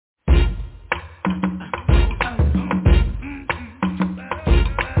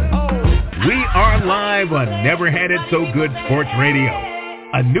live on Never Had It So Good Sports Radio.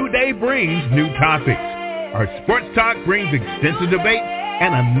 A new day brings new topics. Our sports talk brings extensive debate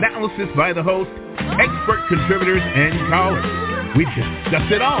and analysis by the host, expert contributors, and callers. We discuss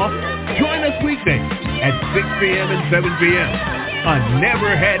it all. Join us weekdays at 6 p.m. and 7 p.m. on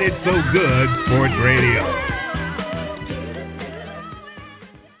Never Had It So Good Sports Radio.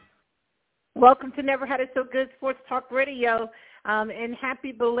 Welcome to Never Had It So Good Sports Talk Radio, and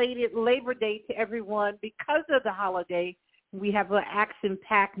happy belated Labor Day to everyone. Because of the holiday, we have an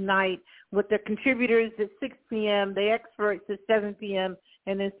action-packed night with the contributors at 6 p.m., the experts at 7 p.m.,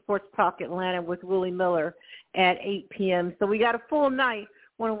 and then Sports Talk Atlanta with Willie Miller at 8 p.m. So we got a full night.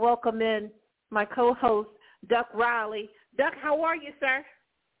 I want to welcome in my co-host, Duck Riley. Duck, how are you, sir?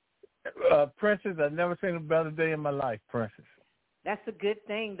 Princess, I've never seen a better day in my life, Princess. That's a good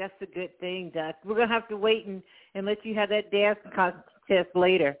thing. That's a good thing, Duck. We're going to have to wait and let you have that dance contest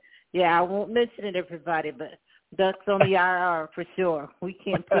later. Yeah, I won't mention it, everybody, but Duck's on the IR for sure. We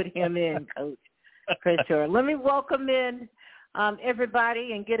can't put him in, Coach, for sure. Let me welcome in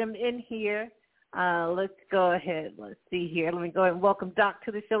everybody and get them in here. Let's go ahead. Let's see here. Let me go ahead and welcome Doc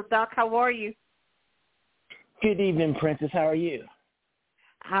to the show. Doc, how are you? Good evening, Princess. How are you?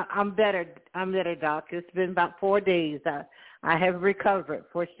 I'm better. I'm better, Doc. It's been about 4 days. I have recovered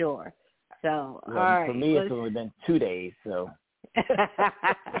for sure. So, well, all right. For me, it's only been 2 days, so.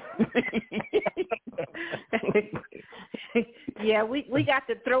 Yeah, we got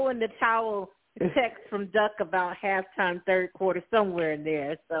to throw in the towel text from Duck about halftime, third quarter, somewhere in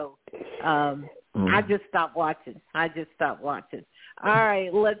there. So I just stopped watching. All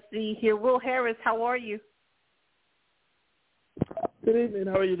right, let's see here. Will Harris, how are you? Good evening.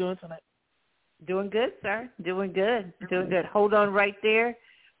 How are you doing tonight? Doing good, sir. Doing good. Hold on right there.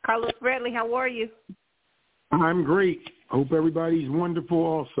 Carlos Bradley, how are you? I'm great. Hope everybody's wonderful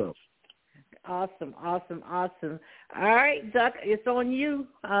also. Awesome. All right, Duck, it's on you.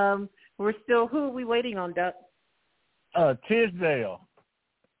 Who are we waiting on, Duck? Tisdale.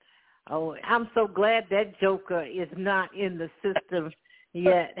 Oh, I'm so glad that joker is not in the system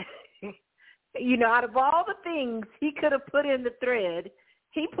yet. You know, out of all the things he could have put in the thread,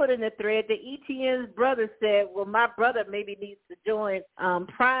 he put in the thread that ETN's brother said, well, my brother maybe needs to join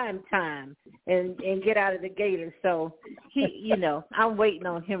prime time and get out of the Gators. So, I'm waiting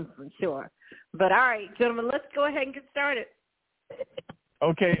on him for sure. But, all right, gentlemen, let's go ahead and get started.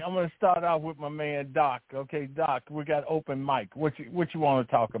 Okay, I'm going to start off with my man, Doc. Okay, Doc, we got open mic. What you want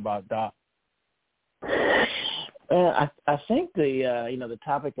to talk about, Doc? I think the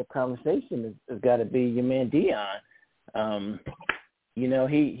topic of conversation has got to be your man Deion.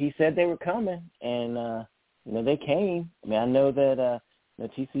 He said they were coming, and they came. I mean, I know that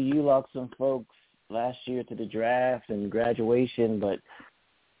TCU lost some folks last year to the draft and graduation, but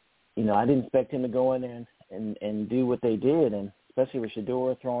I didn't expect him to go in there and do what they did, and especially with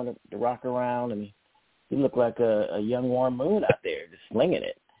Shedeur throwing the rock around. I mean, he looked like a young Warren Moon out there, just slinging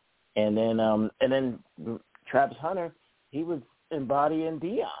it. And then Travis Hunter, he was embodying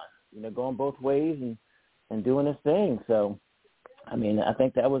Deion, going both ways and doing his thing. So, I mean, I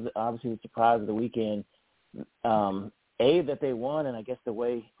think that was obviously the surprise of the weekend. That they won, and I guess the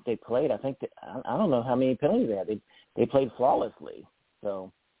way they played, I think I don't know how many penalties they had. They played flawlessly.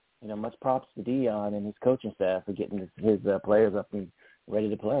 So, much props to Deion and his coaching staff for getting his players up and ready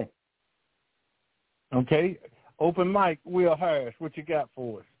to play. Okay. Open mic, Will Harris, what you got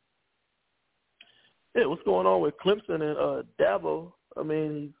for us? Yeah, what's going on with Clemson and Dabo? I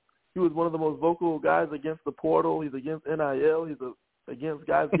mean, he was one of the most vocal guys against the portal. He's against NIL. He's against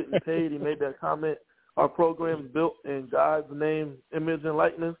guys getting paid. He made that comment, our program is built in God's name, image, and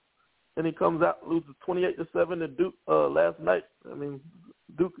likeness. And he comes out and loses 28-7 to Duke last night. I mean,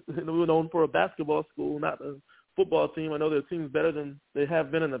 Duke, we were known for a basketball school, not a football team. I know their team's better than they have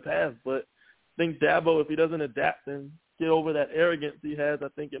been in the past, but I think Dabo, if he doesn't adapt and get over that arrogance he has, I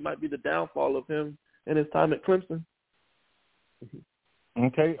think it might be the downfall of him and his time at Clemson.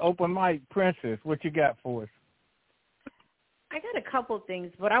 Okay, open mic, Princess, what you got for us? I got a couple of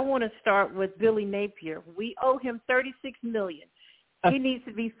things, but I want to start with Billy Napier. We owe him $36 million. He needs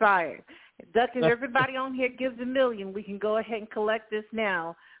to be fired. Duck, if everybody on here gives $1 million, we can go ahead and collect this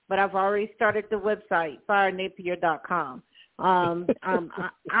now. But I've already started the website, firenapier.com. I'm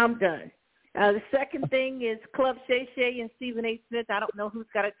done. The second thing is Club Shay Shay and Stephen A. Smith. I don't know who's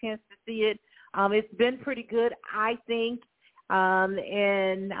got a chance to see it. It's been pretty good, I think.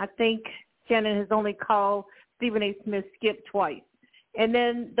 And I think Shannon has only called Stephen A. Smith skip twice. And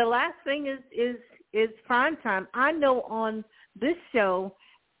then the last thing is prime time. I know on this show,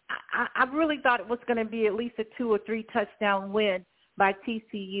 I really thought it was going to be at least a 2 or 3 touchdown win by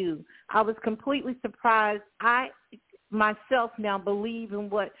TCU. I was completely surprised. I myself now believe in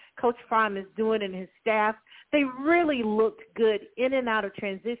what Coach Fromm is doing and his staff. They really looked good in and out of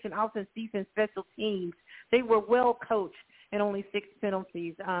transition, offense, defense, special teams. They were well coached and only 6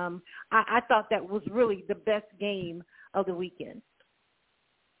 penalties. I thought that was really the best game of the weekend.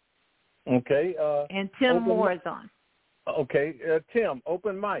 Okay. And Tim Moore is on. Okay. Tim,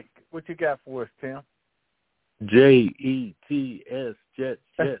 open mic. What you got for us, Tim? JETS, Jet.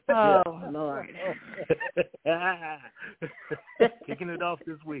 Oh, Lord. Kicking it off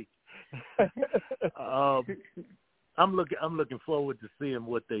this week. I'm looking forward to seeing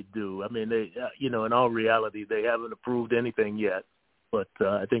what they do. I mean, they, in all reality, they haven't approved anything yet, but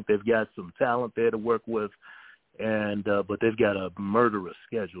I think they've got some talent there to work with, and but they've got a murderous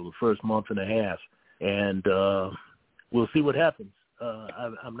schedule the first month and a half, and we'll see what happens.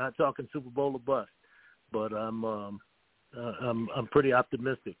 I'm not talking Super Bowl or bust, but I'm pretty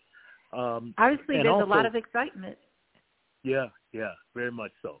optimistic. Obviously, there's also a lot of excitement. Yeah, very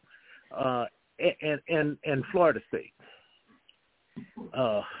much so. And Florida State.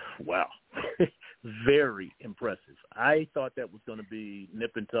 Wow. Very impressive. I thought that was going to be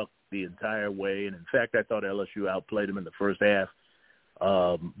nip and tuck the entire way, and in fact, I thought LSU outplayed them in the first half.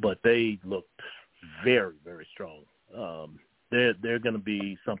 But they looked very, very strong. They're going to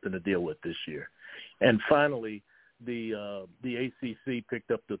be something to deal with this year. And finally, the ACC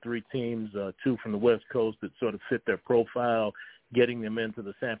picked up the 3 teams, 2 from the West Coast that sort of fit their profile, getting them into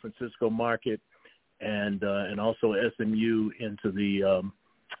the San Francisco market, and also SMU into the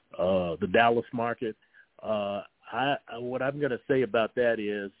Dallas market. What I'm going to say about that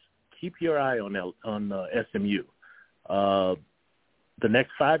is keep your eye on SMU. The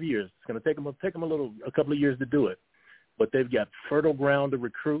next 5 years, it's going to take them a couple of years to do it, but they've got fertile ground to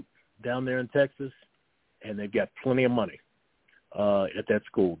recruit down there in Texas, and they've got plenty of money at that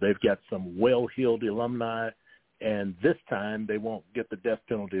school. They've got some well-heeled alumni, and this time they won't get the death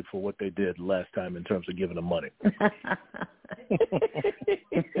penalty for what they did last time in terms of giving them money.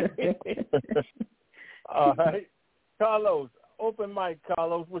 All right. Carlos, open mic,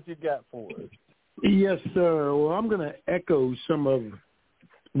 Carlos. What you got for us? Yes, sir. Well, I'm going to echo some of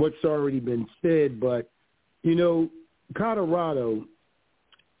what's already been said, but, Colorado,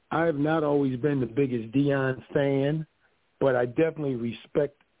 I have not always been the biggest Deion fan, but I definitely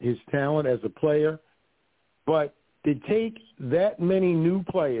respect his talent as a player. But to take that many new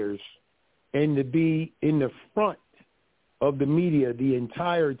players and to be in the front of the media the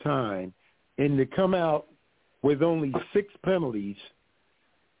entire time and to come out with only 6 penalties,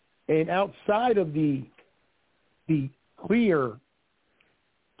 and outside of the clear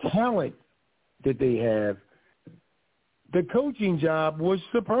talent that they have, the coaching job was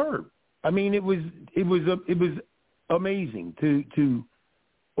superb. I mean, it was amazing to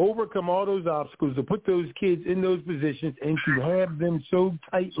overcome all those obstacles, to put those kids in those positions, and to have them so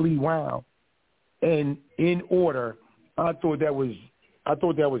tightly wound and in order. I thought that was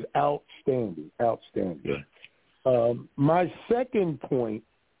outstanding. Yeah. My second point,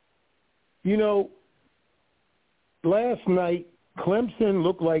 last night Clemson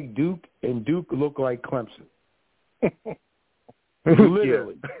looked like Duke, and Duke looked like Clemson.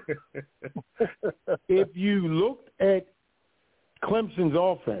 Literally. If you looked at Clemson's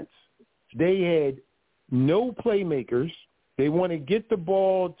offense, they had no playmakers. They want to get the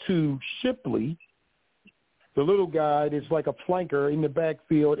ball to Shipley, the little guy that's like a flanker in the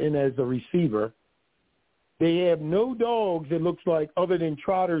backfield and as a receiver. They have no dogs, it looks like, other than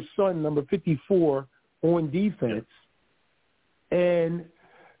Trotter's son, number 54, on defense. And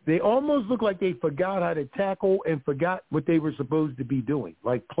they almost look like they forgot how to tackle and forgot what they were supposed to be doing,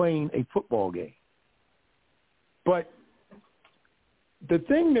 like playing a football game. But the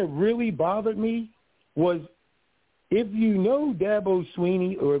thing that really bothered me was, if you know Dabo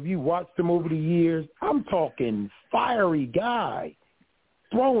Swinney or if you watched him over the years, I'm talking fiery guy,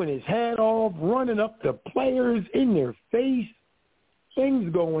 throwing his hat off, running up to players in their face,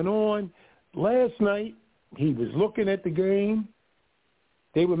 things going on. Last night, he was looking at the game.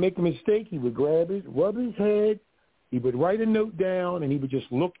 They would make a mistake. He would rub his head. He would write a note down, and he would just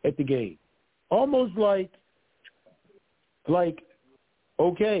look at the game. Almost like,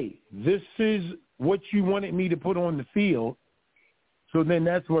 okay, this is what you wanted me to put on the field, so then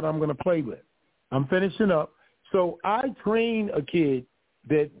that's what I'm going to play with. I'm finishing up. So I trained a kid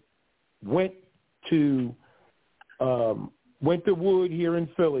that went to Wood here in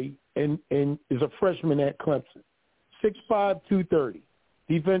Philly and is a freshman at Clemson. 6'5", 230.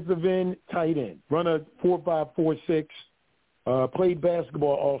 Defensive end, tight end. Run a 4.5, 4.6. Played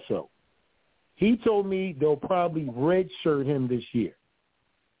basketball also. He told me they'll probably redshirt him this year.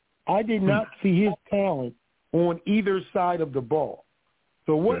 I did not see his talent on either side of the ball.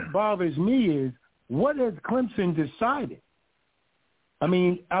 So what bothers me is, what has Clemson decided? I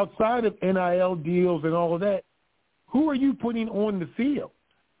mean, outside of NIL deals and all of that, who are you putting on the field?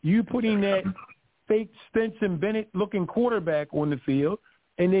 You putting that fake Stetson Bennett-looking quarterback on the field,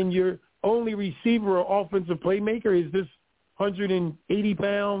 and then your only receiver or offensive playmaker is this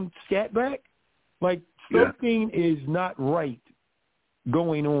 180-pound scatback? Like, something is not right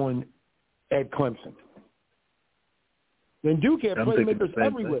going on at Clemson. And Duke had playmakers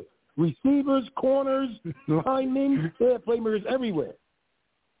everywhere. Receivers, corners, linemen, they had playmakers everywhere.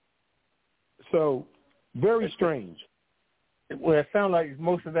 So, very strange. Well, it sounds like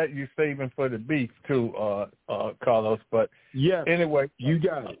most of that you're saving for the beef too, Carlos. But yes, anyway, you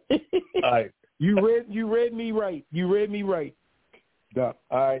got it. All right, you read me right. You read me right. Duh.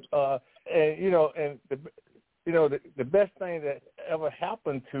 All right, and the best thing that ever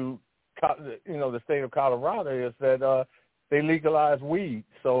happened to the state of Colorado is that they legalized weed.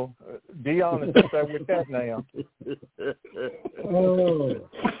 So Deion is up there with that now. Oh.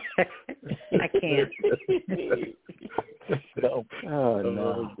 I can't. No. Oh, no.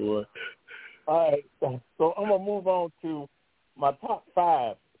 Oh, boy. All right, so I'm going to move on to my top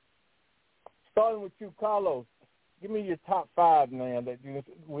 5. Starting with you, Carlos. Give me your top 5, man, that you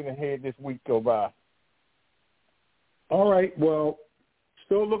went ahead this week go by. All right, well,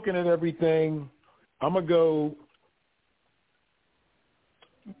 still looking at everything. I'm going to go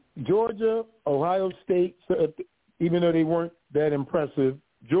Georgia, Ohio State, even though they weren't that impressive.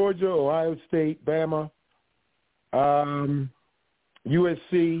 Georgia, Ohio State, Bama,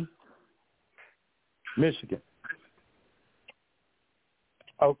 USC, Michigan.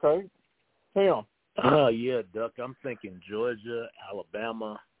 Okay. Tim. Yeah, Duck. I'm thinking Georgia,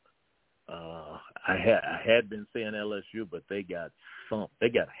 Alabama. I had been saying LSU, but they got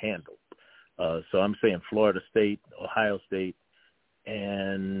handled. So I'm saying Florida State, Ohio State,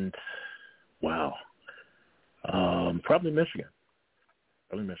 and probably Michigan.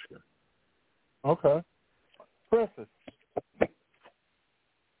 Okay. Princess.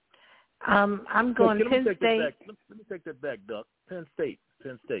 I'm going Penn State. Let me take that back, Duck. Penn State.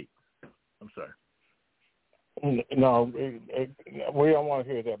 I'm sorry. No, we don't want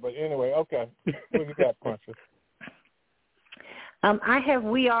to hear that. But anyway, okay. What you got, Princess? I have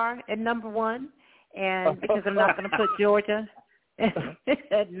We Are at number 1, and because I'm not going to put Georgia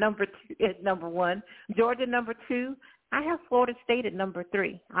at number 1, Georgia number 2. I have Florida State at number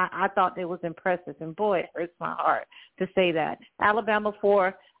 3. I thought it was impressive, and boy, it hurts my heart to say that. Alabama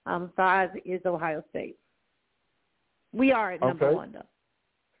 4, 5 is Ohio State. We are at number 1, though.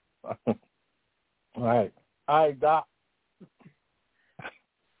 All right. All right, Doc.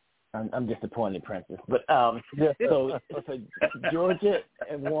 I'm disappointed, Princess. But so Georgia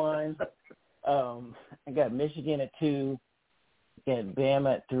at 1. I got Michigan at 2. Got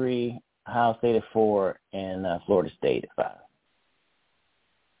Bama at 3. Ohio State at 4, and Florida State at 5.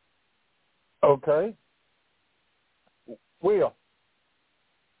 Okay. Will.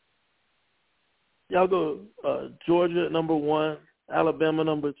 Y'all go Georgia at number 1, Alabama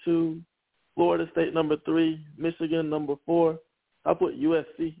number 2, Florida State number 3, Michigan number 4. I'll put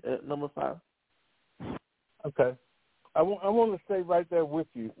USC at number 5. Okay. I want to stay right there with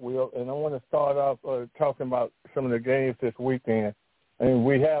you, Will, and I want to start off talking about some of the games this weekend. And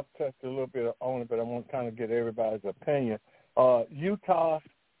we have touched a little bit on it, but I want to kind of get everybody's opinion. Utah,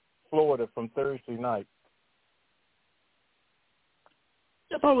 Florida from Thursday night.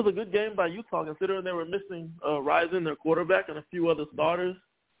 I thought it was a good game by Utah, considering they were missing Rising, their quarterback, and a few other starters.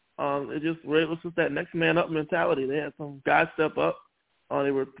 It was just that next man up mentality. They had some guys step up.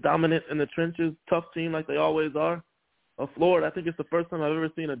 They were dominant in the trenches, tough team like they always are. Florida, I think it's the first time I've ever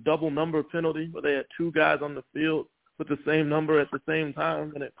seen a double number penalty where they had 2 guys on the field with the same number at the same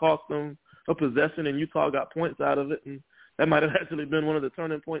time, and it cost them a possession, and Utah got points out of it, and that might have actually been one of the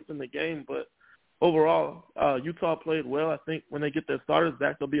turning points in the game. But overall, Utah played well. I think when they get their starters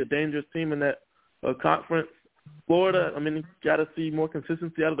back, they'll be a dangerous team in that conference. Florida, I mean, you got to see more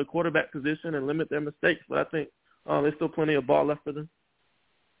consistency out of the quarterback position and limit their mistakes, but I think there's still plenty of ball left for them.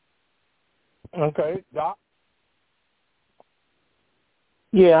 Okay, Doc?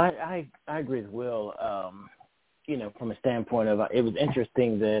 Yeah, I agree with Will. From a standpoint of it was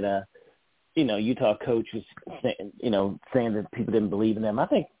interesting that Utah coach was saying that people didn't believe in them. I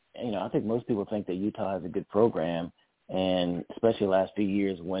think most people think that Utah has a good program, and especially the last few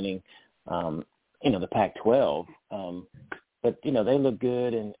years winning the Pac-12. But they look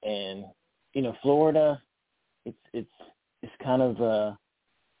good, and Florida, it's kind of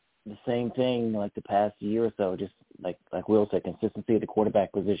the same thing like the past year or so, just like Will said, consistency at the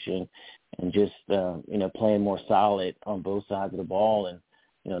quarterback position and just, playing more solid on both sides of the ball and,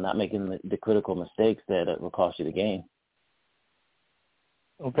 not making the critical mistakes that will cost you the game.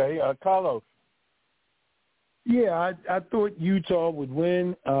 Okay, Carlos. Yeah, I thought Utah would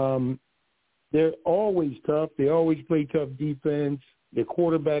win. They're always tough. They always play tough defense. Their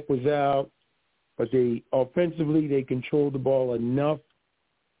quarterback was out, but offensively they controlled the ball enough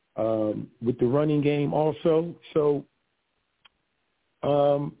with the running game also. So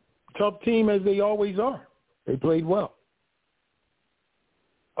tough team as they always are. They played well.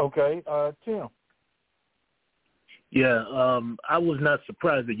 Okay, Tim. Yeah, I was not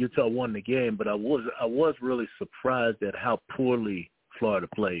surprised that Utah won the game, but I was really surprised at how poorly Florida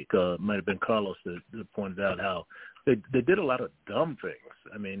played. Might have been Carlos that pointed out how they did a lot of dumb things.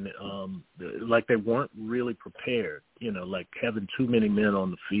 I mean, like they weren't really prepared, like having too many men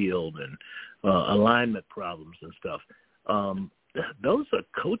on the field and alignment problems and stuff. Those are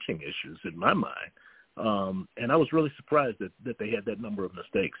coaching issues in my mind. And I was really surprised that they had that number of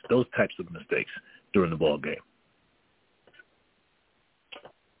mistakes, those types of mistakes during the ball game.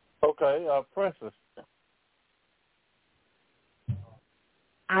 Okay, Princess.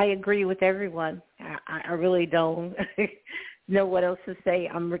 I agree with everyone. I really don't know what else to say.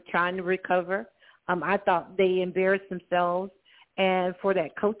 I'm trying to recover. I thought they embarrassed themselves, and for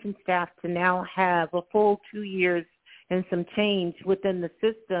that coaching staff to now have a full 2 years and some change within the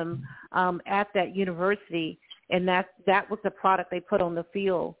system at that university, and that was the product they put on the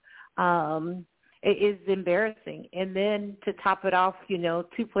field. It is embarrassing. And then to top it off, 2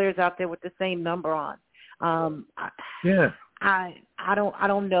 players out there with the same number on. Yeah. I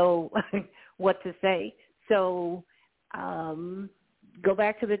don't know what to say. So go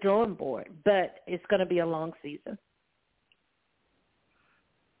back to the drawing board. But it's going to be a long season.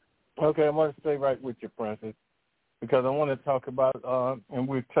 Okay, I want to stay right with you, Princess, because I want to talk about, and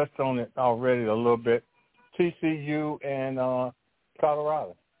we've touched on it already a little bit, TCU and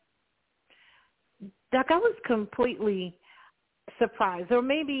Colorado. Doc, I was completely surprised, or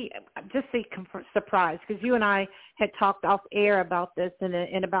maybe just say surprised, because you and I had talked off air about this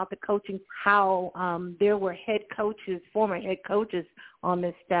and about the coaching, how there were former head coaches on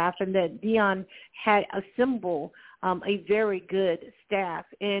this staff, and that Deion had assembled a very good staff,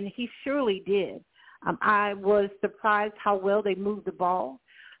 and he surely did. I was surprised how well they moved the ball,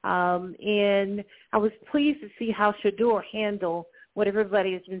 and I was pleased to see how Shedeur handled what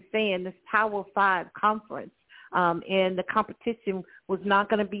everybody has been saying, this Power 5 conference. And the competition was not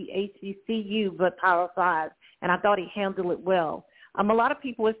going to be HBCU but Power 5, and I thought he handled it well. A lot of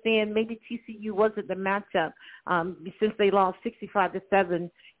people were saying maybe TCU wasn't the matchup since they lost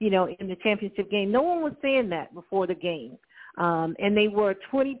 65-7, in the championship game. No one was saying that before the game. And they were a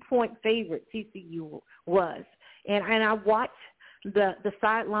 20-point favorite, TCU was. And I watched the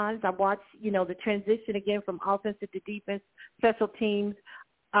sidelines. I watched, the transition again from offensive to defense, special teams.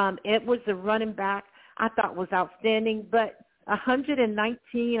 It was the running back I thought was outstanding, but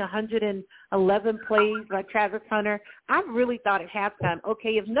 111 plays by Travis Hunter, I really thought at halftime,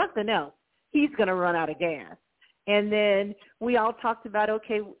 okay, if nothing else, he's going to run out of gas. And then we all talked about,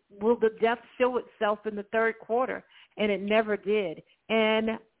 okay, will the depth show itself in the third quarter? And it never did.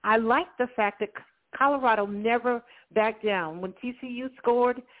 And I like the fact that Colorado never backed down. When TCU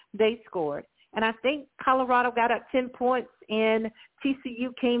scored, they scored. And I think Colorado got up 10 points, and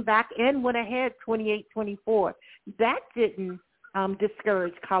TCU came back and went ahead 28-24. That didn't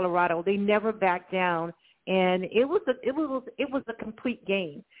discourage Colorado. They never backed down, and it was a complete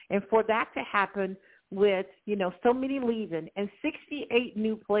game. And for that to happen with so many leaving and 68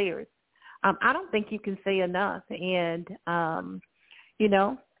 new players, I don't think you can say enough. And I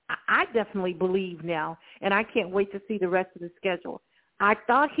definitely believe now, and I can't wait to see the rest of the schedule. I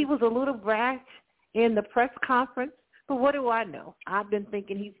thought he was a little brash in the press conference, but what do I know? I've been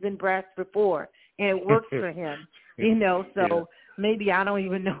thinking he's been brash before, and it works for him, so maybe I don't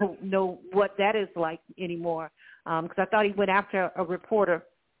even know what that is like anymore, because I thought he went after a reporter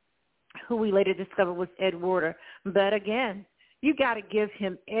who we later discovered was Ed Werder. But, again, you got to give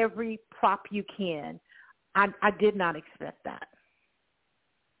him every prop you can. I did not expect that.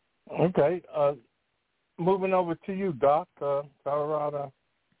 Okay. Moving over to you, Doc, Colorado,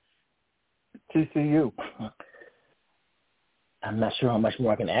 TCU. I'm not sure how much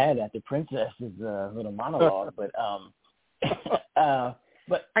more I can add after Princess's little monologue, but are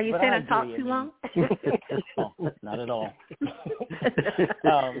you saying I talked too long? Not at all.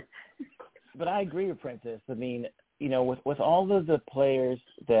 But I agree with Princess. I mean, with all of the players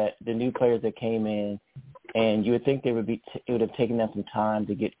the new players that came in, And you would think it would have taken them some time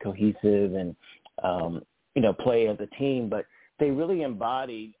to get cohesive and, play as a team. But they really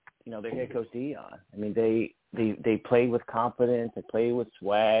embodied, their head coach Deion. I mean, they played with confidence. They played with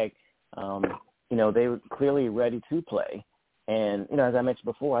swag. They were clearly ready to play. And, as I mentioned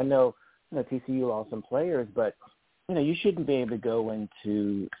before, I know, TCU lost some players, but, you shouldn't be able to go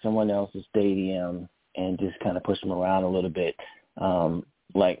into someone else's stadium and just kind of push them around a little bit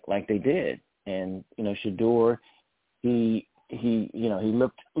like they did. And, Shedeur, he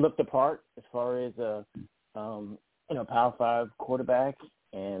looked the part as far as Power 5 quarterback,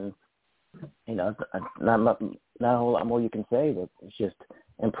 and not a whole lot more you can say, but it's just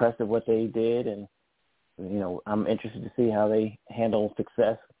impressive what they did, and I'm interested to see how they handle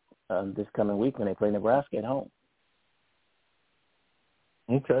success this coming week when they play Nebraska at home.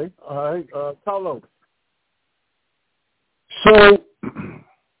 Okay, all right, Carlos. So,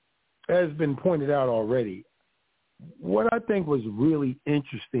 as been pointed out already, what I think was really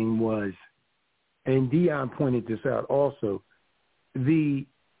interesting was, and Deion pointed this out also, the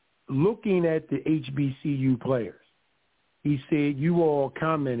looking at the HBCU players. He said you all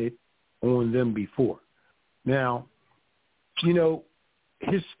commented on them before. Now,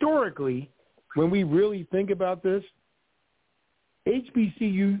 historically, when we really think about this,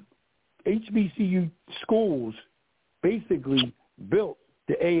 HBCU schools basically built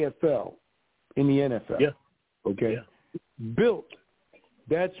the AFL in the NFL. Yeah. Okay? Yeah. Built.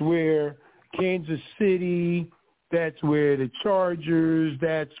 That's where Kansas City, that's where the Chargers,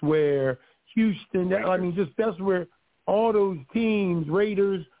 that's where Houston, that's where all those teams,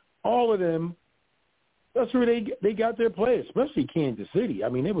 Raiders, all of them, that's where they got their players, especially Kansas City. I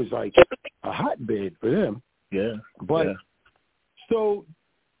mean, it was like a hotbed for them. Yeah. But so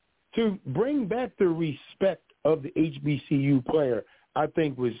to bring back the respect of the HBCU player, I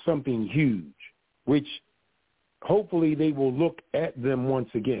think was something huge, which hopefully they will look at them once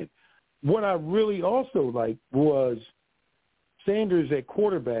again. What I really also liked was Sanders at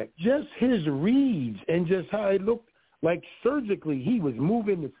quarterback, just his reads and just how it looked like surgically he was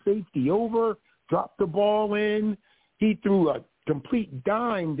moving the safety over, dropped the ball in. He threw a complete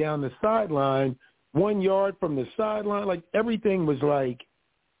dime down the sideline, 1 yard from the sideline. Like everything was like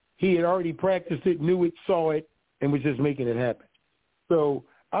he had already practiced it, knew it, saw it, and was just making it happen. So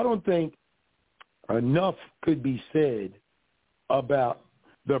I don't think enough could be said about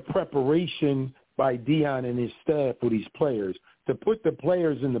the preparation by Deion and his staff for these players to put the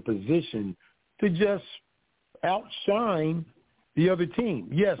players in the position to just outshine the other team.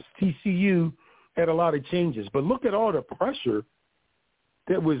 Yes, TCU had a lot of changes, but look at all the pressure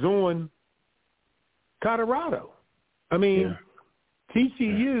that was on Colorado. I mean,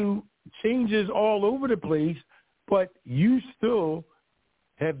 TCU changes all over the place, but you still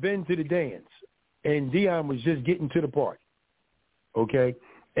have been to the dance, and Deion was just getting to the party, okay?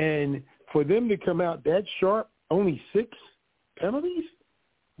 And for them to come out that sharp, only 6 penalties?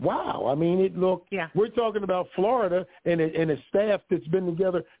 Wow. I mean, it looked we're talking about Florida and a staff that's been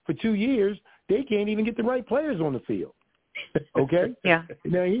together for 2 years. They can't even get the right players on the field. Okay? Yeah.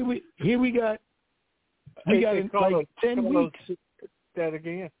 Now, here we got like 10 weeks. That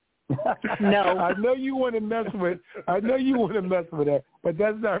again. No. I know you want to mess with that, but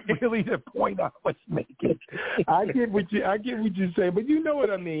that's not really the point I was making. I get what you're saying, but you know what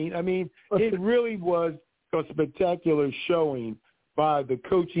I mean. I mean, it really was a spectacular showing by the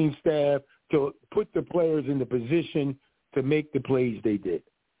coaching staff to put the players in the position to make the plays they did.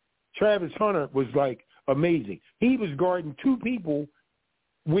 Travis Hunter was like amazing. He was guarding 2 people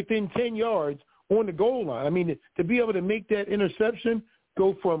within 10 yards on the goal line. I mean, to be able to make that interception,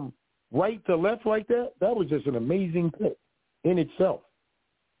 go from right to left like that, that was just an amazing pick in itself.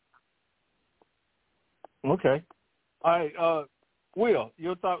 Okay. All right, Will,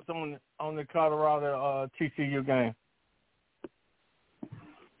 your thoughts on the Colorado TCU game?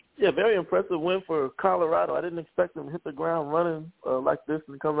 Yeah, very impressive win for Colorado. I didn't expect them to hit the ground running like this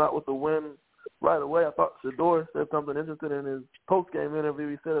and come out with a win right away. I thought Shedeur said something interesting in his post-game interview.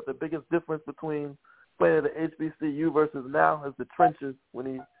 He said that the biggest difference between playing at the HBCU versus now is the trenches. When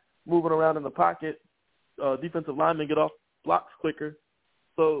he's moving around in the pocket, defensive linemen get off blocks quicker.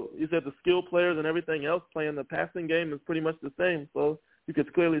 So he said the skill players and everything else playing the passing game is pretty much the same. So you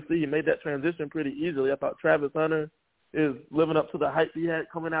could clearly see he made that transition pretty easily. I thought Travis Hunter is living up to the hype he had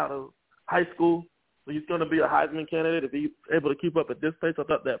coming out of high school. So he's going to be a Heisman candidate if he's able to keep up at this pace. I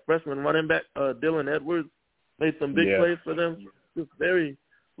thought that freshman running back, Dylan Edwards, made some big plays for them. Just a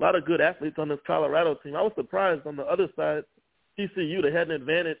lot of good athletes on this Colorado team. I was surprised on the other side, TCU, they had an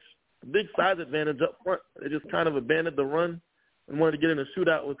advantage, a big size advantage up front. They just kind of abandoned the run and wanted to get in a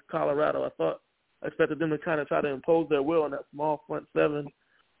shootout with Colorado. I thought I expected them to kind of try to impose their will on that small front seven.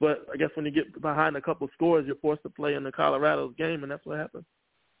 But I guess when you get behind a couple scores, you're forced to play in the Colorado's game, and that's what happened.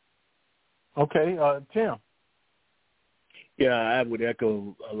 Okay, Tim. Yeah, I would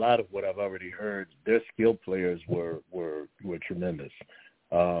echo a lot of what I've already heard. Their skilled players were tremendous.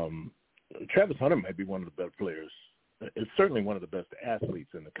 Travis Hunter might be one of the best players. It's certainly one of the best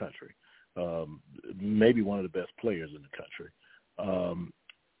athletes in the country. Maybe one of the best players in the country.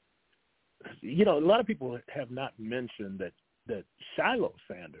 A lot of people have not mentioned that Shiloh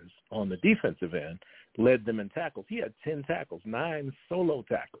Sanders on the defensive end led them in tackles. He had 10 tackles, 9 solo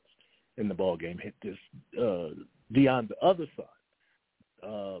tackles in the ball game. Hit this Deion the other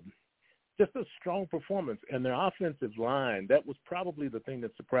side. Just a strong performance. And their offensive line, that was probably the thing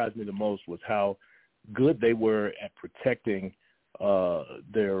that surprised me the most, was how good they were at protecting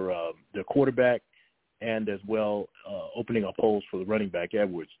their quarterback and as well opening up holes for the running back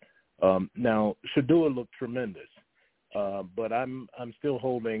Edwards. Now, Shedeur looked tremendous. But I'm still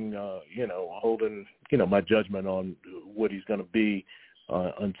holding my judgment on what he's going to be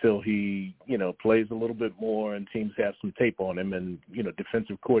until he, plays a little bit more and teams have some tape on him and,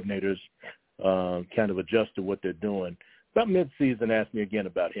 defensive coordinators kind of adjust to what they're doing. About midseason, asked me again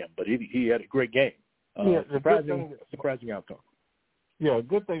about him, but he had a great game. Surprising outcome. Yeah, a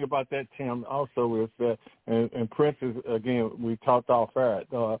good thing about that, Tim, also is that, and Prince is, again, we talked off air,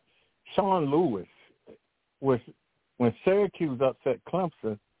 Sean Lewis was, when Syracuse upset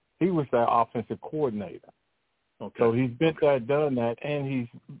Clemson, he was their offensive coordinator. Okay. So he's been there, done that, and he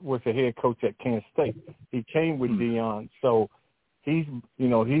was the head coach at Kansas State. He came with Deion, so he's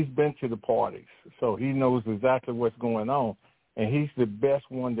been to the parties, so he knows exactly what's going on, and he's the best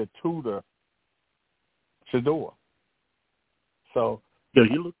one to tutor Shedeur. So yeah,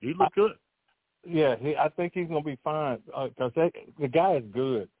 he looked good. Yeah, I think he's going to be fine because the guy is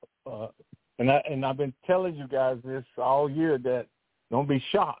good. And I've been telling you guys this all year that don't be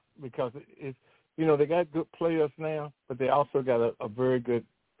shocked because it's they got good players now, but they also got a very good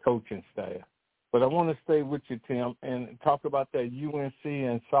coaching staff. But I want to stay with you, Tim, and talk about that UNC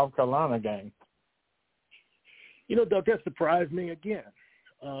and South Carolina game. Doug, that surprised me again.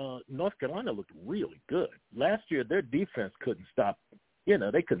 North Carolina looked really good. Last year, their defense couldn't stop,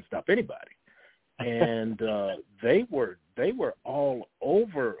 they couldn't stop anybody. And they were all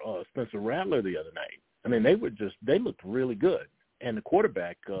over Spencer Rattler the other night. I mean, they looked really good. And the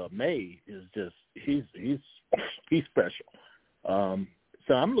quarterback, May, is just he's special.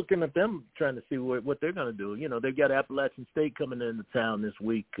 So I'm looking at them trying to see what they're going to do. They've got Appalachian State coming into town this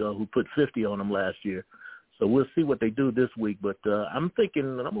week, who put 50 on them last year. So we'll see what they do this week. But I'm thinking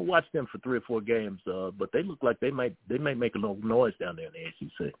I'm going to watch them for 3 or 4 games. But they look like they might make a little noise down there in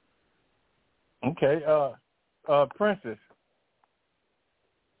the ACC. Okay, Princess.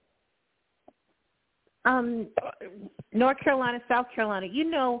 North Carolina, South Carolina.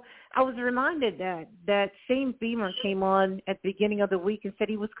 I was reminded that Shane Beamer came on at the beginning of the week and said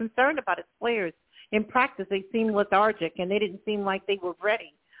he was concerned about his players in practice. They seemed lethargic and they didn't seem like they were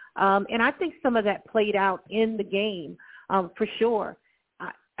ready. And I think some of that played out in the game for sure.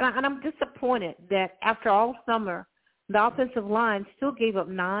 And I'm disappointed that after all summer, the offensive line still gave up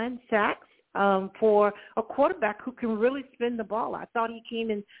 9 sacks. For a quarterback who can really spin the ball. I thought he came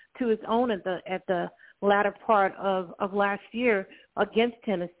into his own at the latter part of last year against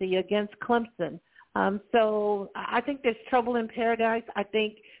Tennessee, against Clemson. So I think there's trouble in paradise. I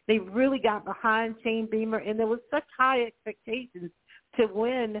think they really got behind Shane Beamer, and there was such high expectations to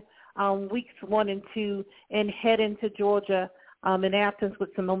win weeks 1 and 2 and head into Georgia in Athens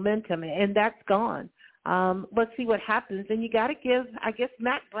with some momentum, and that's gone. Let's see what happens. And you got to give, I guess,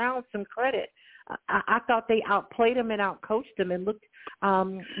 Matt Brown some credit. I thought they outplayed him and outcoached him and looked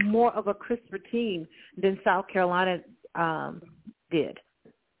more of a crisper team than South Carolina did.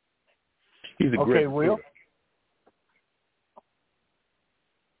 He's a great Will.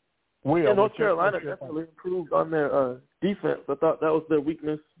 Yeah, North Carolina definitely improved on their defense. I thought that was their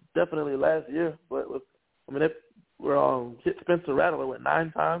weakness definitely last year. But they were hit Spencer Rattler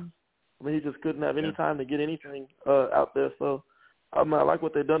 9 times. I mean, he just couldn't have any time to get anything out there. So I like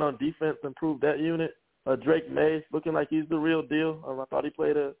what they've done on defense, improved that unit. Drake May looking like he's the real deal. I thought he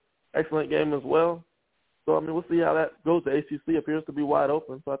played an excellent game as well. So, we'll see how that goes. The ACC appears to be wide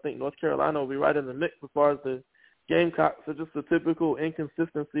open. So I think North Carolina will be right in the mix as far as the Gamecocks. Are just the typical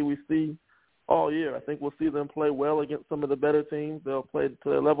inconsistency we see all year. I think we'll see them play well against some of the better teams. They'll play to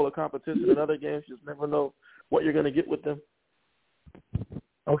their level of competition in other games. You just never know what you're going to get with them.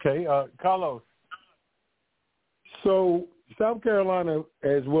 Okay, Carlos. So South Carolina,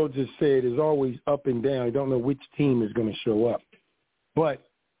 as Will just said, is always up and down. You don't know which team is going to show up. But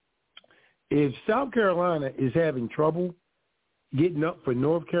if South Carolina is having trouble getting up for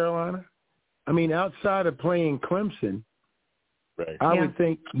North Carolina, I mean, outside of playing Clemson, right. I would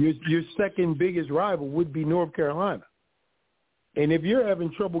think your second biggest rival would be North Carolina. And if you're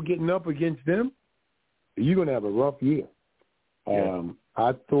having trouble getting up against them, you're going to have a rough year. Yeah.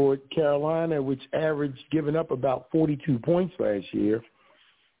 I thought Carolina, which averaged giving up about 42 points last year,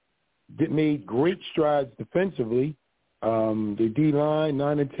 made great strides defensively. The D-line,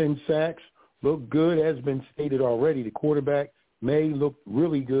 9 and 10 sacks, looked good, as been stated already. The quarterback, May, looked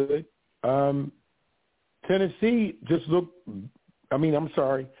really good. Tennessee just looked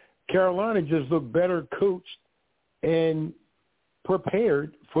Carolina just looked better coached and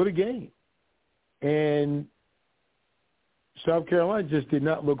prepared for the game. And South Carolina just did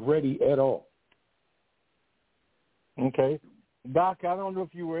not look ready at all. Okay. Doc, I don't know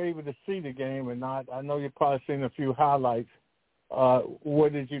if you were able to see the game or not. I know you've probably seen a few highlights.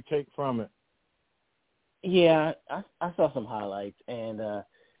 What did you take from it? Yeah, I saw some highlights, and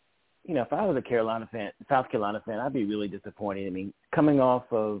if I was a South Carolina fan, I'd be really disappointed. I mean, coming off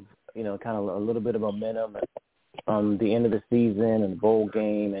of kind of a little bit of momentum at the end of the season and the bowl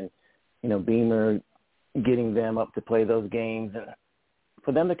game, and Beamer getting them up to play those games, and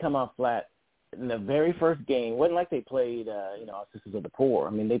for them to come out flat in the very first game, wasn't like they played our Sisters of the Poor.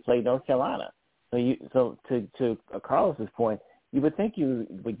 I mean, they played North Carolina. So to Carlos's point, you would think you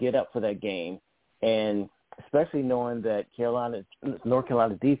would get up for that game. And especially knowing that North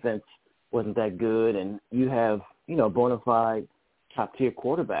Carolina's defense wasn't that good, and you have, a bona fide top-tier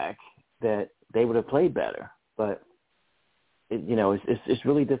quarterback, that they would have played better. But, it's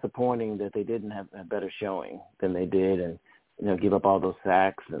really disappointing that they didn't have a better showing than they did, and, give up all those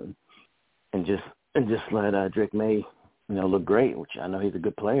sacks and just let Drake May, look great, which I know he's a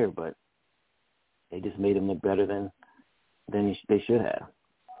good player, but they just made him look better than they should have.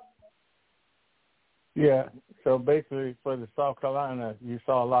 Yeah, so basically for the South Carolina, you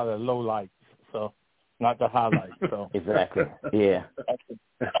saw a lot of lowlights, so not the highlights. So exactly, yeah.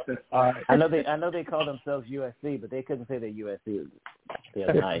 All right. I know they call themselves USC, but they couldn't say they're USC the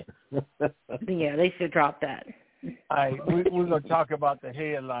other night. Yeah, they should drop that. All right, we're going to talk about the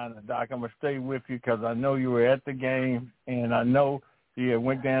headliner, Doc. I'm going to stay with you because I know you were at the game, and I know you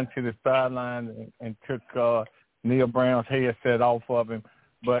went down to the sideline and took Neil Brown's headset off of him.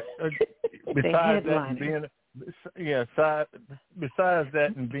 But besides that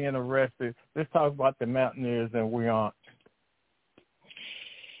and being arrested, let's talk about the Mountaineers and we aren't.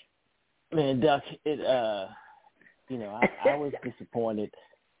 Man, Duck, I was disappointed.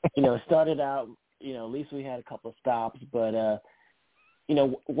 It started out, at least we had a couple of stops, but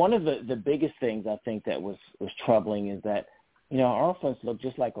one of the biggest things I think that was troubling is that, our offense looked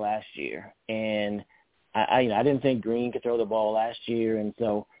just like last year, and I didn't think Green could throw the ball last year, and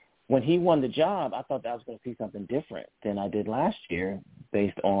so when he won the job, I thought that I was going to see something different than I did last year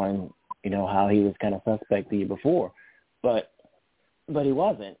based on, how he was kind of suspect the year before. But he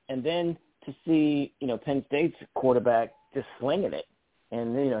wasn't. And then to see, Penn State's quarterback just slinging it.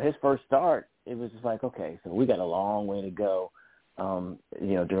 And, his first start, it was just like, okay, so we got a long way to go,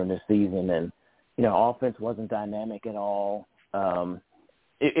 during this season. And, offense wasn't dynamic at all.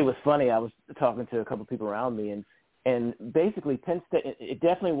 It was funny. I was talking to a couple of people around me, and basically Penn State, it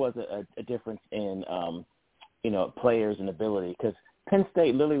definitely was a difference in, players and ability, because Penn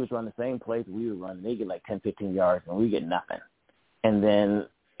State literally was running the same plays we were running. They get like 10, 15 yards, and we get nothing. And then,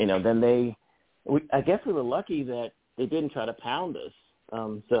 I guess we were lucky that they didn't try to pound us.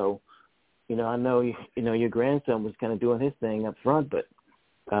 So, I know, your grandson was kind of doing his thing up front, but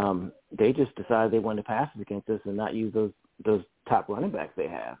they just decided they wanted to pass against us and not use those top running backs they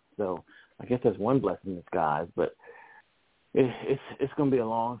have. So I guess that's one blessing in disguise, but it's going to be a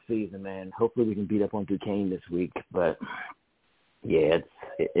long season, man. Hopefully we can beat up on Duquesne this week, but yeah,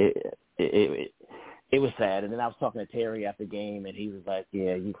 it was sad. And then I was talking to Terry after the game, and he was like,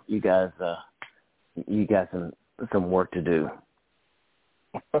 yeah, you guys got some work to do.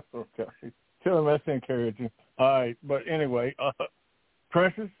 Okay. Tell him that's encouraging. All right, but anyway,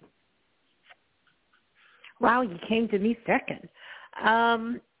 Precious? Wow, you came to me second.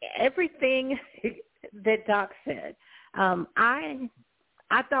 Everything that Doc said.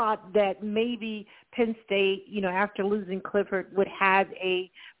 I thought that maybe Penn State, after losing Clifford, would have a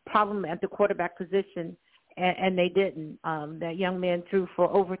problem at the quarterback position, and they didn't. That young man threw for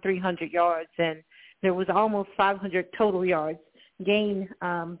over 300 yards, and there was almost 500 total yards gained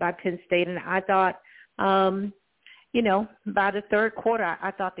by Penn State. And I thought, by the third quarter,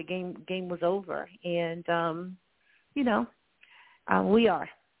 I thought the game was over. And, we are.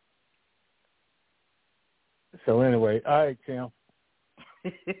 So anyway, all right, Tim.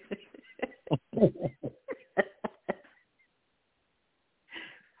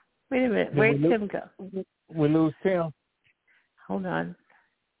 Wait a minute. Where'd Tim go? We lose Tim. Hold on.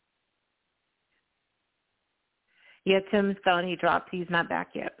 Yeah, Tim's gone. He dropped. He's not back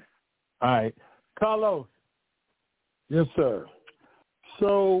yet. All right. Carlos. Yes, sir.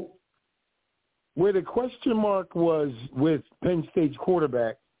 So where the question mark was with Penn State's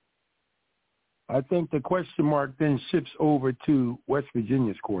quarterback, I think the question mark then shifts over to West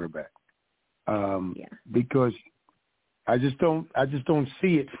Virginia's quarterback. Because I just don't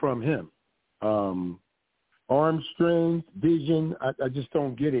see it from him. Arm strength, vision, I just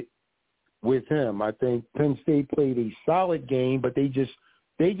don't get it with him. I think Penn State played a solid game, but they just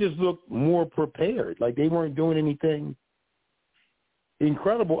looked more prepared. Like they weren't doing anything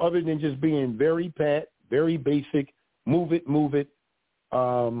incredible other than just being very pat, very basic, move it.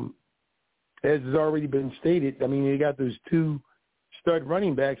 As has already been stated, I mean, they got those two stud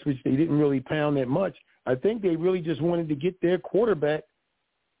running backs, which they didn't really pound that much. I think they really just wanted to get their quarterback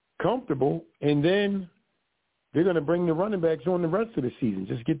comfortable, and then they're going to bring the running backs on the rest of the season,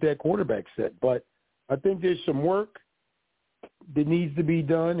 just get that quarterback set. But I think there's some work that needs to be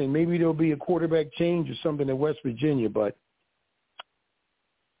done, and maybe there'll be a quarterback change or something in West Virginia, but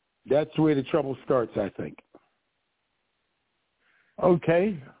that's where the trouble starts, I think.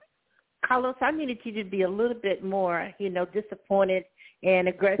 Okay. Carlos, I needed you to be a little bit more, disappointed and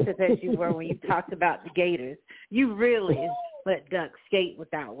aggressive as you were when you talked about the Gators. You really let Duck skate with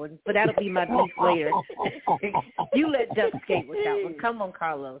that one, but that'll be my beef later. You let Duck skate with that one. Come on,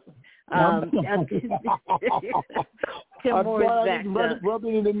 Carlos. I'm sorry I didn't rub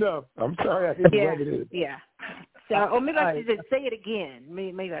it in enough. I'm sorry I didn't rub it in. Yeah. So, or maybe I should just say it again.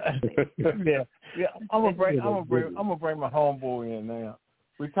 Maybe I should say it. Yeah. I'm gonna bring my homeboy in now.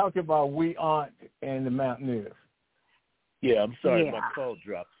 We talked about We Aren't and the Mountaineers. Yeah, I'm sorry, my call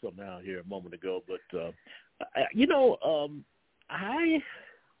dropped somehow here a moment ago, but I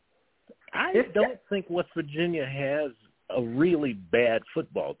don't think West Virginia has a really bad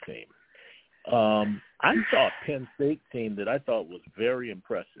football team. I saw a Penn State team that I thought was very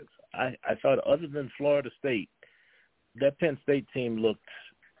impressive. I thought other than Florida State, that Penn State team looked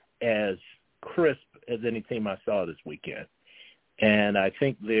as crisp as any team I saw this weekend. And I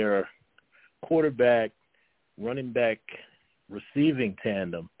think their quarterback, running back, receiving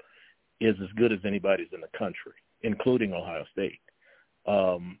tandem is as good as anybody's in the country, including Ohio State.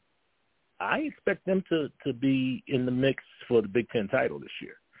 I expect them to be in the mix for the Big Ten title this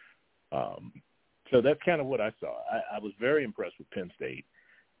year. So that's kind of what I saw. I was very impressed with Penn State.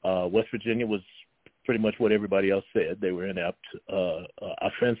 West Virginia was pretty much what everybody else said. They were inept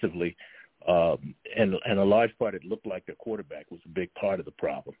offensively. And a large part, it looked like the quarterback was a big part of the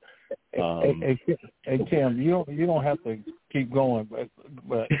problem. Hey, Tim, you don't have to keep going,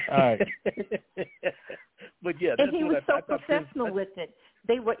 but all right. But yeah, and he was so professional with it.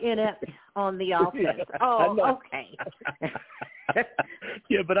 They were inept on the offense. Oh, okay.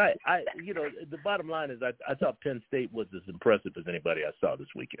 Yeah, but I the bottom line is I thought Penn State was as impressive as anybody I saw this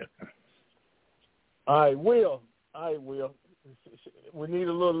weekend. All right, Will. We need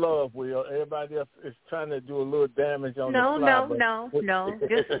a little love, Will. Everybody else is trying to do a little damage on the fly. No.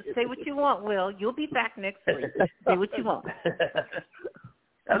 Just say what you want, Will. You'll be back next week. Say what you want.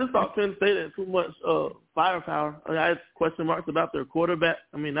 I just thought Penn State had too much firepower. I had question marks about their quarterback.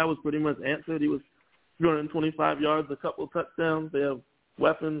 I mean, that was pretty much answered. He was 325 yards, a couple of touchdowns. They have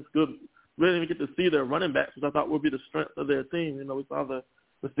weapons, good. We didn't even get to see their running backs, which I thought would be the strength of their team. We saw the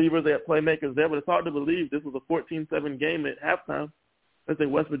receivers, they had playmakers there, but it's hard to believe this was a 14-7 game at halftime. I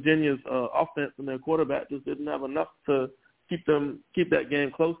think West Virginia's offense and their quarterback just didn't have enough to keep that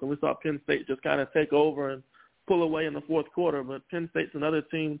game close, and we saw Penn State just kind of take over and pull away in the fourth quarter. But Penn State's another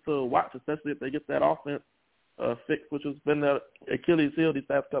team to watch, especially if they get that offense fixed, which has been their Achilles heel these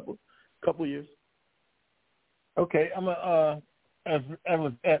past couple years. Okay, that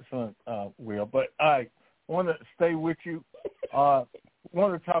was excellent, Will. But I want to stay with you.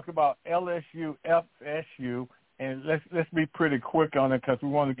 Want to talk about LSU, FSU, and let's be pretty quick on it because we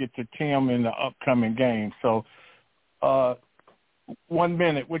want to get to Tim in the upcoming game. So, 1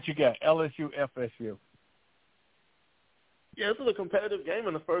 minute, what you got? LSU, FSU. Yeah, this was a competitive game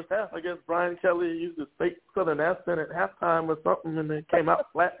in the first half. I guess Brian Kelly used his fake Southern accent at halftime or something, and they came out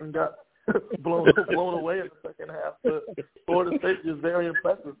flat and got blown away in the second half. But Florida State is very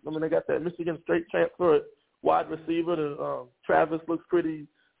impressive. I mean, they got that Michigan State transfer at wide receiver. Travis looks pretty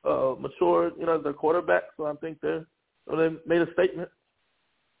mature, as their quarterback. So I think they made a statement.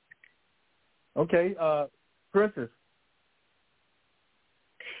 Okay, Princess.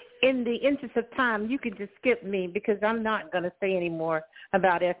 in the interest of time, you can just skip me because I'm not going to say any more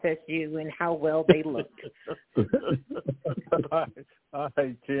about FSU and how well they looked. All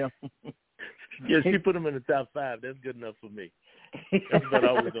right, Tim. Yes, you put them in the top 5. That's good enough for me. That's what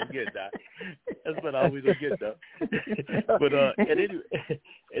I was going to get, Doc. That's what I was going to get, Doc. But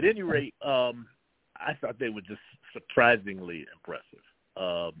at any rate, I thought they were just surprisingly impressive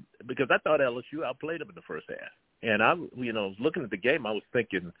because I thought LSU outplayed them in the first half. And I was looking at the game, I was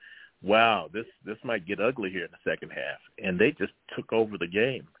thinking, wow, this might get ugly here in the second half. And they just took over the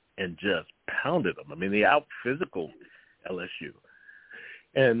game and just pounded them. I mean, they out-physical LSU.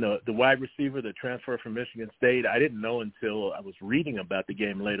 And the wide receiver that transferred from Michigan State, I didn't know until I was reading about the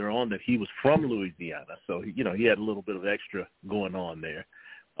game later on that he was from Louisiana. So, he had a little bit of extra going on there.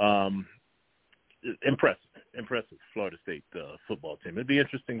 Impressive Florida State football team. It'd be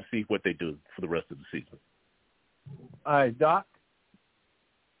interesting to see what they do for the rest of the season. All right, Doc?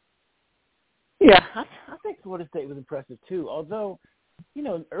 Yeah, I think Florida State was impressive too. Although,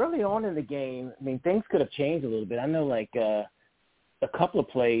 early on in the game, I mean, things could have changed a little bit. I know, a couple of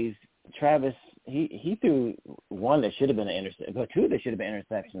plays, Travis, he threw one that should have been an interception, but two that should have been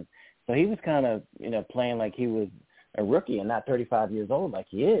interceptions. So he was kind of, playing like he was a rookie and not 35 years old like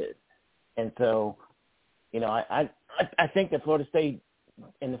he is. And so, I think that Florida State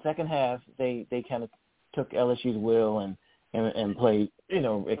in the second half, they kind of took LSU's will and played,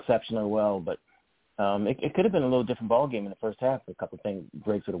 exceptionally well. But it could have been a little different ball game in the first half. A couple of things,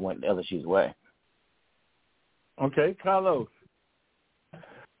 breaks would have went LSU's way. Okay, Carlos.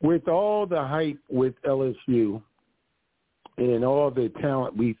 With all the hype with LSU and all the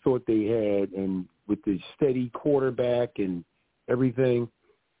talent we thought they had and with the steady quarterback and everything,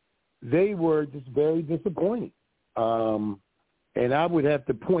 they were just very disappointing. And I would have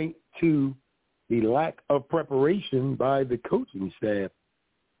to point to the lack of preparation by the coaching staff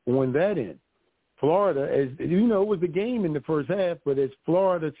on that end. Florida, as you know, was a game in the first half, but as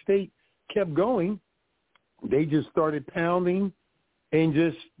Florida State kept going, they just started pounding and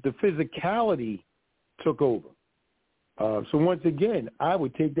just the physicality took over. So once again, I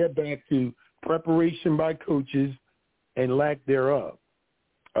would take that back to preparation by coaches and lack thereof.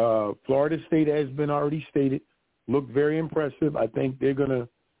 Florida State has been already stated, looked very impressive. I think they're going to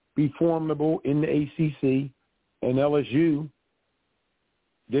be formidable in the ACC, and LSU,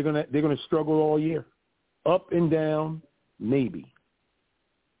 they're going to struggle all year, up and down, maybe.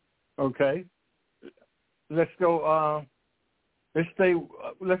 Okay, let's go.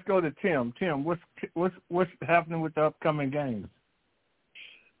 Let's go to Tim. Tim, what's happening with the upcoming games?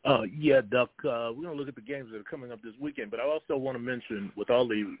 Yeah, Duck, we're going to look at the games that are coming up this weekend, but I also want to mention, with all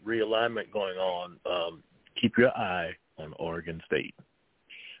the realignment going on, keep your eye on Oregon State.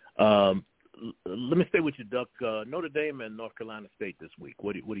 Let me stay with you, Duck. Notre Dame and North Carolina State this week.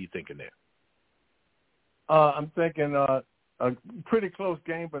 What are you thinking there? I'm thinking a pretty close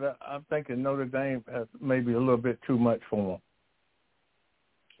game, but I'm thinking Notre Dame has maybe a little bit too much for them.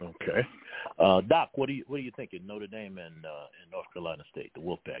 Okay, Doc, what are you thinking? Notre Dame and North Carolina State, the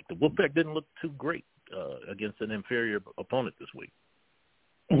Wolfpack. The Wolfpack didn't look too great against an inferior opponent this week.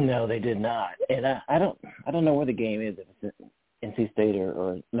 No, they did not. And I don't know where the game is, if it's NC State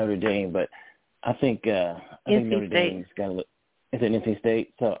or Notre Dame, but I think Notre Dame's got to look. Is it NC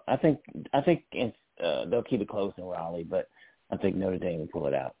State? So I think they'll keep it close in Raleigh, but I think Notre Dame will pull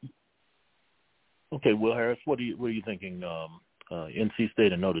it out. Okay, Will Harris, what are you thinking? NC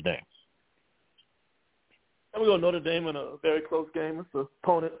State and Notre Dame. I'm going to go Notre Dame in a very close game. It's an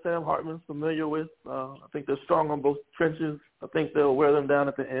opponent Sam Hartman's familiar with. I think they're strong on both trenches. I think they'll wear them down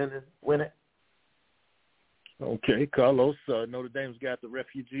at the end and win it. Okay, Carlos, Notre Dame's got the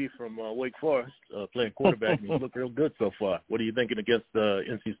refugee from Wake Forest playing quarterback, and he's looked real good so far. What are you thinking against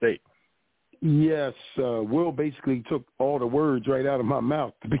NC State? Yes, Will basically took all the words right out of my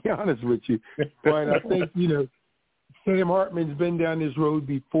mouth, to be honest with you. But I think, Sam Hartman's been down this road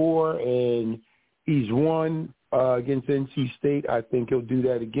before, and he's won against NC State. I think he'll do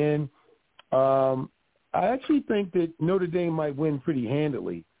that again. I actually think that Notre Dame might win pretty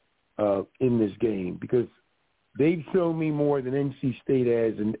handily in this game because they've shown me more than NC State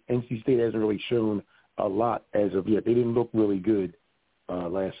has, and NC State hasn't really shown a lot as of yet. They didn't look really good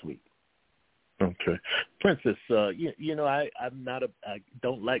last week. Okay, Princess. I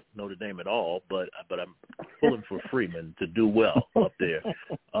don't like Notre Dame at all, but I'm pulling for Freeman to do well up there.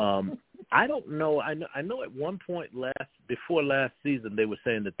 I don't know. I know at one point before last season they were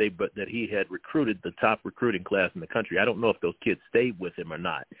saying that he had recruited the top recruiting class in the country. I don't know if those kids stayed with him or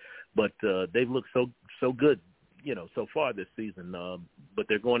not, but they've looked so good, so far this season. But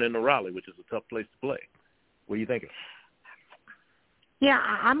they're going into Raleigh, which is a tough place to play. What are you thinking? Yeah,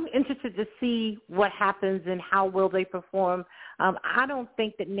 I'm interested to see what happens and how will they perform. I don't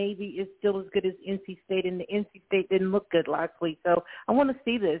think that Navy is still as good as NC State, and the NC State didn't look good last week. So I want to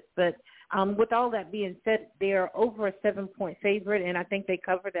see this. But with all that being said, they're over a 7-point favorite, and I think they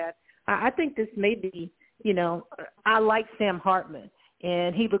cover that. I think this may be, I like Sam Hartman,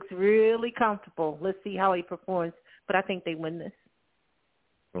 and he looks really comfortable. Let's see how he performs. But I think they win this.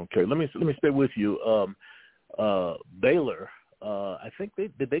 Okay, let me stay with you. Baylor. I think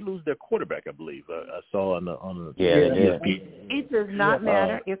did they lose their quarterback? I believe I saw on the It does not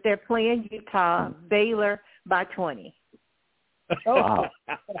matter if they're playing Utah. Baylor by 20. Oh, wow.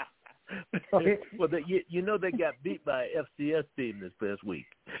 Well, they got beat by an FCS team this past week.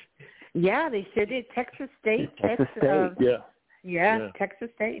 Yeah, they sure did. Texas State. Texas State. Yeah, Texas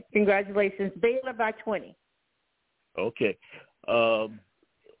State. Congratulations, Baylor by 20. Okay.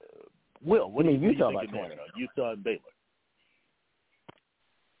 Will, what do you Utah think by 20? Utah and Baylor.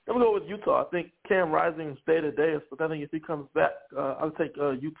 I'm going to go with Utah. I think Cam Rising stayed a day, but I think if he comes back, I'll take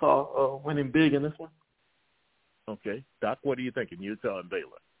Utah winning big in this one. Okay. Doc, what are you thinking, Utah and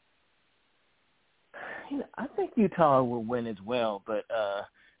Baylor? I think Utah will win as well, but,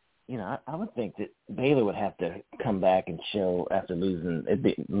 I would think that Baylor would have to come back and show after losing.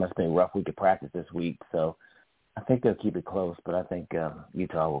 It must be a rough week of practice this week, so I think they'll keep it close, but I think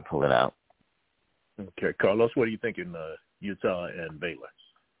Utah will pull it out. Okay. Carlos, what are you thinking, Utah and Baylor?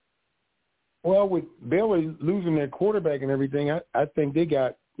 Well, with Baylor losing their quarterback and everything, I think they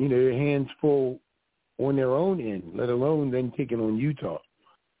got, their hands full on their own end, let alone then taking on Utah.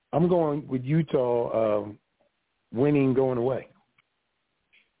 I'm going with Utah winning going away.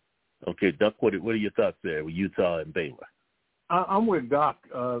 Okay, Duck, what are your thoughts there with Utah and Baylor? I'm with Doc.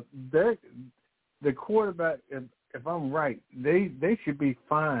 The quarterback, if I'm right, they should be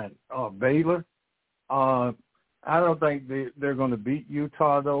fine. Baylor. I don't think they're going to beat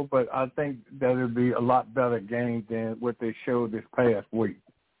Utah, though, but I think that it'll be a lot better game than what they showed this past week.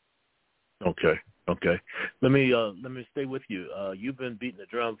 Okay. Let me stay with you. You've been beating the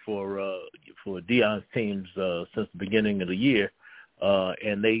drum for Deion's teams since the beginning of the year,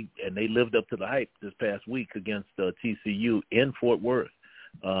 and they lived up to the hype this past week against TCU in Fort Worth.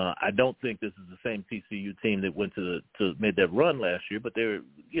 I don't think this is the same TCU team that went to made that run last year, but they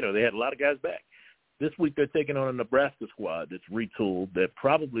had a lot of guys back. This week they're taking on a Nebraska squad that's retooled that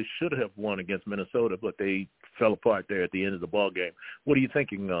probably should have won against Minnesota, but they fell apart there at the end of the ball game. What are you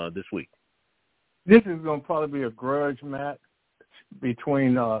thinking this week? This is going to probably be a grudge match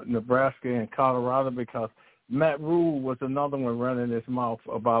between Nebraska and Colorado because Matt Rule was another one running his mouth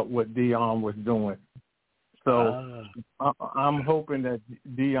about what Deion was doing. So I'm hoping that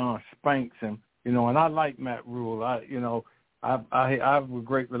Deion spanks him, and I like Matt Rule. I have a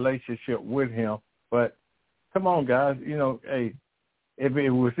great relationship with him. But come on, guys, hey, if it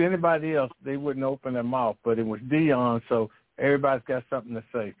was anybody else, they wouldn't open their mouth. But it was Deion, so everybody's got something to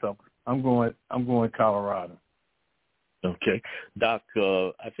say. So I'm going Colorado. Okay, Doc.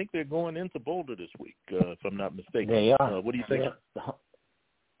 I think they're going into Boulder this week, if I'm not mistaken. They are. What do you think?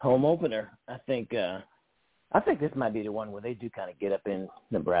 Home opener. I think this might be the one where they do kind of get up in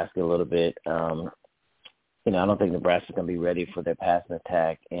Nebraska a little bit. I don't think Nebraska's going to be ready for their passing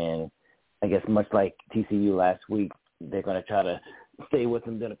attack, and I guess much like TCU last week, they're going to try to stay with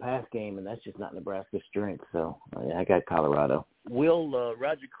them during the pass game, and that's just not Nebraska's strength. So I got Colorado. Will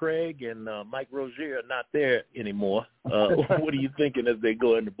Roger Craig and Mike Rozier are not there anymore. What are you thinking as they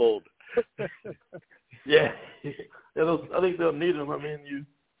go into Boulder? Yeah, I think they'll need them. I mean, you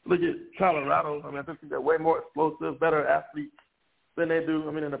look at Colorado. I mean, I think they're way more explosive, better athletes than they do.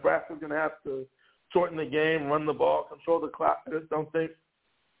 I mean, Nebraska's going to have to shorten the game, run the ball, control the clock. I just don't think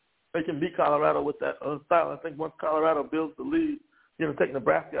they can beat Colorado with that style. I think once Colorado builds the lead, you're going to take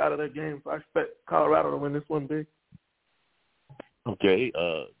Nebraska out of their game. So I expect Colorado to win this one big. Okay.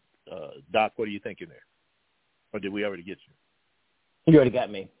 Doc, what are you thinking there? Or did we already get you? You already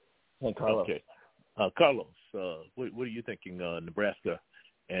got me. Hey, Carlos. Okay. Carlos, what are you thinking, Nebraska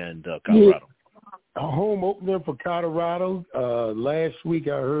and Colorado? A home opener for Colorado. Last week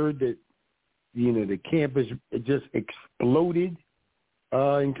I heard that, the campus just exploded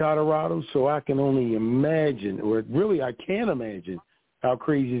in Colorado, so I can only imagine, or really I can't imagine how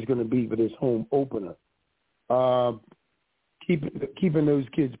crazy it's going to be for this home opener. Keeping those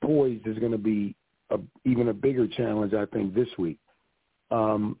kids poised is going to be even a bigger challenge, I think, this week.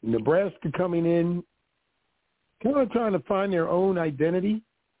 Nebraska coming in, kind of trying to find their own identity.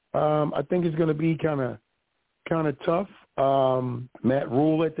 I think it's going to be kind of tough. Matt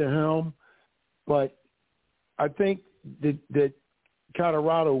Rule at the helm, but I think that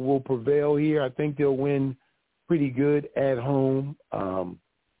Colorado will prevail here. I think they'll win pretty good at home.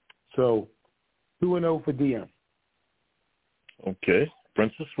 So 2-0 for Deion. Okay.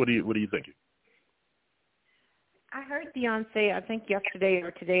 Princess, what are you thinking? I heard Deion say, I think yesterday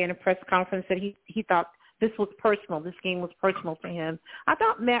or today in a press conference, that he thought this was personal. This game was personal for him. I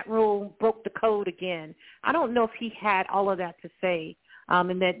thought Matt Rule broke the code again. I don't know if he had all of that to say,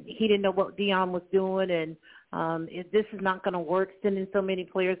 and that he didn't know what Deion was doing, and if this is not going to work, sending so many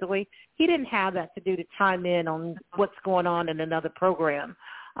players away. He didn't have that to do to chime in on what's going on in another program.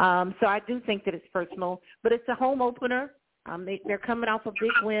 So I do think that it's personal, but it's a home opener. They're coming off a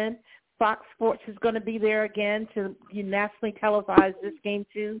big win. Fox Sports is going to be there again to nationally televise this game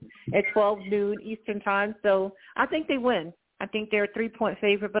too at 12 noon Eastern time. So I think they win. I think they're a 3-point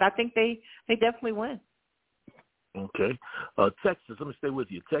favorite, but I think they definitely win. Okay. Texas, let me stay with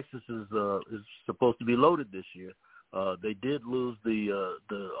you. Texas is supposed to be loaded this year. They did lose the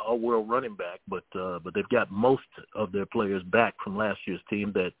all-world running back, but they've got most of their players back from last year's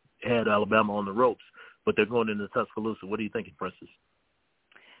team that had Alabama on the ropes, but they're going into Tuscaloosa. What are you thinking, Princess?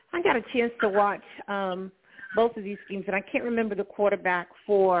 I got a chance to watch both of these games, and I can't remember the quarterback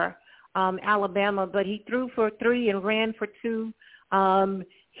for Alabama, but he threw for 3 and ran for 2.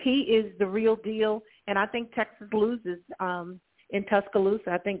 He is the real deal, and I think Texas loses in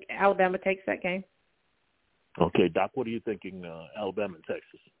Tuscaloosa. I think Alabama takes that game. Okay, Doc, what are you thinking, Alabama and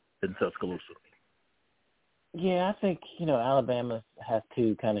Texas in Tuscaloosa? Yeah, I think, Alabama has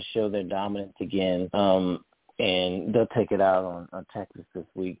to kind of show their dominance again, and they'll take it out on Texas this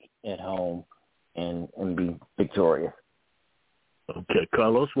week at home and be victorious. Okay,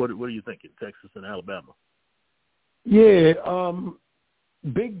 Carlos, what are you thinking, Texas and Alabama? Yeah,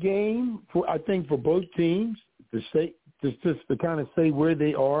 big game I think for both teams to kind of say where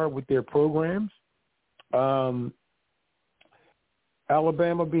they are with their programs.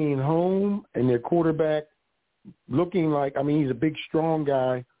 Alabama being home and their quarterback looking like, he's a big, strong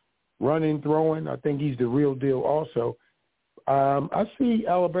guy, running, throwing. I think he's the real deal also. I see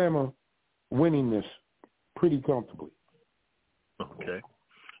Alabama winning this pretty comfortably. Okay.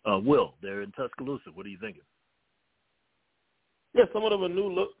 Will, they're in Tuscaloosa. What are you thinking? Yeah, somewhat of a new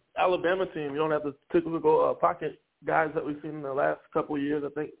look Alabama team. You don't have the typical pocket guys that we've seen in the last couple of years. I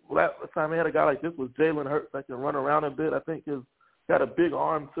think last time they had a guy like this was Jalen Hurts that can run around a bit. I think he's got a big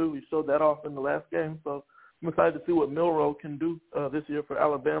arm, too. He showed that off in the last game. So I'm excited to see what Milroe can do this year for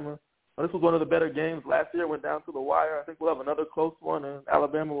Alabama. This was one of the better games last year. Went down to the wire. I think we'll have another close one, and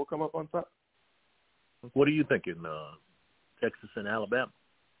Alabama will come up on top. What are you thinking, Texas and Alabama?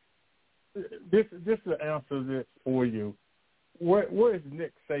 This to answer this for you. Where is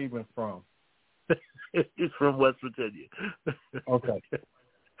Nick Saban from? He's from West Virginia. Okay.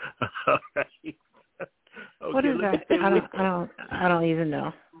 All right. Okay, what is that? I don't even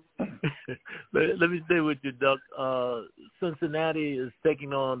know. Let me stay with you, Doug. Cincinnati is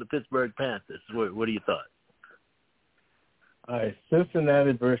taking on the Pittsburgh Panthers. What are your thoughts? All right,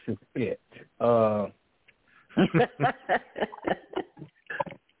 Cincinnati versus Pitt.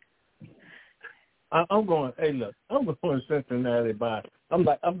 I'm going. Hey, look, I'm going Cincinnati by. I'm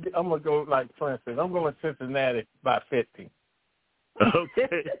gonna go like Francis. I'm going Cincinnati by 50.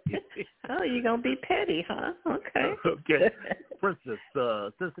 Okay. Oh, you're gonna be petty, huh? Okay. Okay. Princess,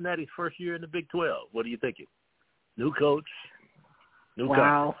 Cincinnati's first year in the Big 12. What are you thinking? New coach. New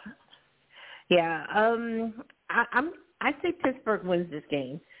wow. Conference. Yeah. I think Pittsburgh wins this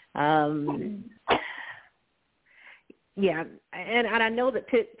game. Yeah, and I know that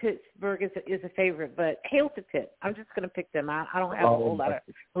Pittsburgh is a favorite, but hail to Pitt. I'm just going to pick them. I don't have a whole lot of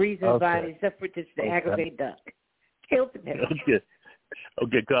reasons why, except for just to aggravate Duck. Hail to Pitt.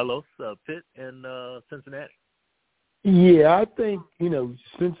 Okay, Carlos, Pitt and Cincinnati. Yeah, I think,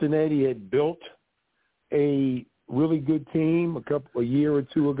 Cincinnati had built a really good team a year or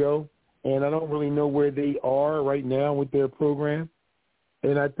two ago, and I don't really know where they are right now with their program.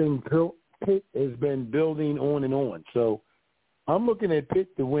 And I think Pitt has been building on and on. So I'm looking at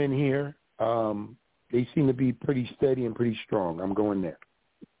Pitt to win here. They seem to be pretty steady and pretty strong. I'm going there.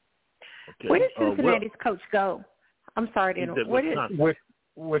 Okay. Where did Cincinnati's coach go? I'm sorry to interrupt. Wisconsin.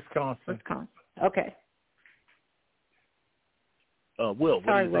 Wisconsin. Okay. Will, what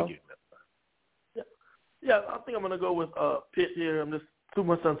are you thinking? Yeah, I think I'm going to go with Pitt here. I'm just too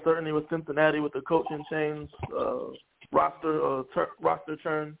much uncertainty with Cincinnati with the coaching change, roster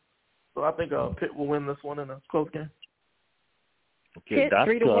churn. So I think Pitt will win this one in a close game. Okay, Pitt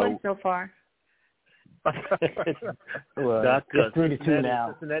 3-1 so far. Well, Doc, 3-2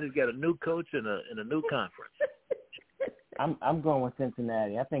 now. Cincinnati's got a new coach and a new conference. I'm going with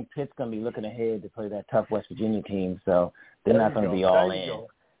Cincinnati. I think Pitt's going to be looking ahead to play that tough West Virginia team, so they're not going to be all in.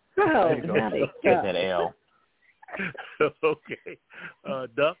 Oh, get that L. Okay,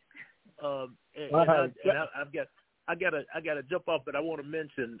 Duck. I gotta jump off, but I want to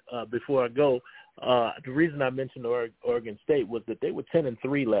mention before I go, the reason I mentioned Oregon State was that they were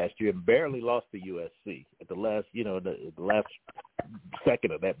 10-3 last year and barely lost to USC at the last, the last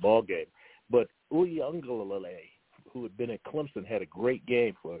second of that ball game. But Uiagalelei, who had been at Clemson, had a great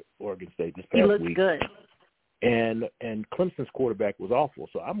game for Oregon State this past week. He looked good. And Clemson's quarterback was awful.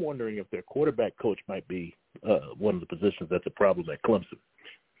 So I'm wondering if their quarterback coach might be one of the positions that's a problem at Clemson.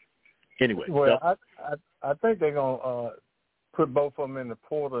 Anyway. Well, I think they're going to put both of them in the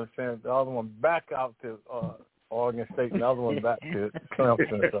portal and send the other one back out to Oregon State and the other one back to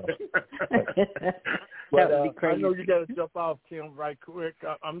Clemson. So. But that would be crazy. I know you got to jump off, Tim, right quick.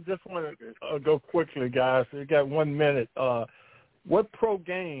 I'm just want to go quickly, guys. You got 1 minute. What pro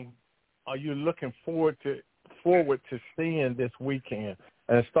game are you looking forward to seeing this weekend?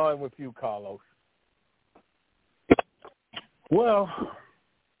 And starting with you, Carlos. Well,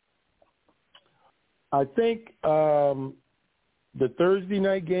 I think the Thursday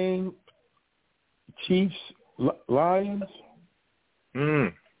night game, Chiefs-Lions,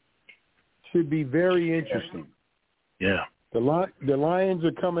 should be very interesting. Yeah. The Lions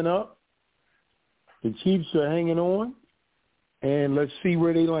are coming up. The Chiefs are hanging on. And let's see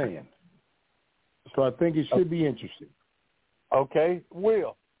where they land. So I think it should be interesting. Okay.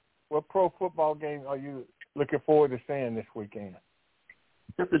 Will, what pro football game are you looking forward to seeing this weekend?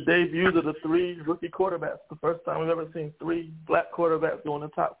 Just the debuts of the 3 rookie quarterbacks. The first time we've ever seen 3 black quarterbacks go in the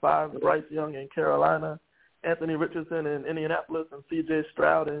top 5. Bryce Young in Carolina, Anthony Richardson in Indianapolis, and C.J.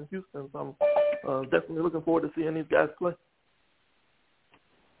 Stroud in Houston. So I'm definitely looking forward to seeing these guys play.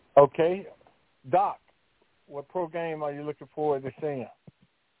 Okay. Doc, what pro game are you looking forward to seeing?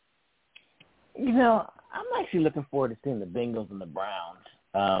 I'm actually looking forward to seeing the Bengals and the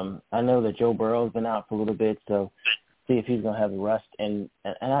Browns. I know that Joe Burrow's been out for a little bit, so see if he's going to have the rust. And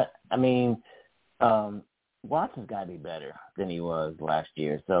I mean, Watson's got to be better than he was last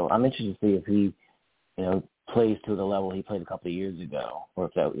year. So I'm interested to see if he, plays to the level he played a couple of years ago, or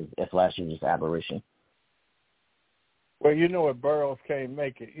if last year was just aberration. Well, if Burrows can't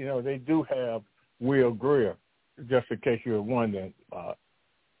make it, they do have Will Greer, just in case you were wondering,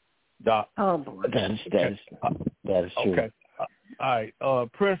 Doc. Oh, boy. That is true. Okay. All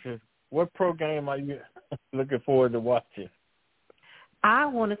right. Princess, what pro game are you looking forward to watching? I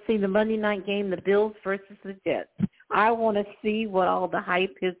want to see the Monday night game, the Bills versus the Jets. I want to see what all the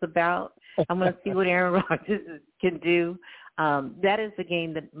hype is about. I want to see what Aaron Rodgers can do. That is the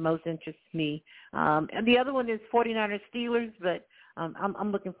game that most interests me. And the other one is 49ers Steelers, but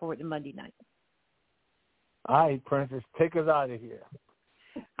I'm looking forward to Monday night. All right, Princess, take us out of here.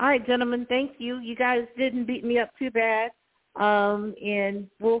 All right, gentlemen, thank you. You guys didn't beat me up too bad. And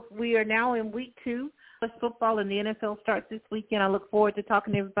we are now in week 2. Football and the NFL starts this weekend. I look forward to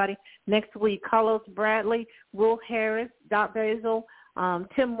talking to everybody next week. Carlos Bradley, Will Harris, Doc Basil,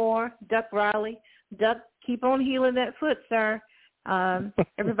 Tim Moore, Duck Riley. Duck, keep on healing that foot, sir.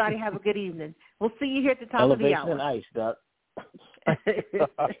 Everybody have a good evening. We'll see you here at the top of the hour. Elevation and ice, Duck.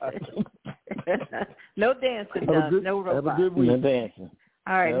 No dancing, Duck. No robot. No dancing.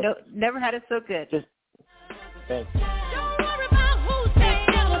 All right. No, never had it so good. Thanks.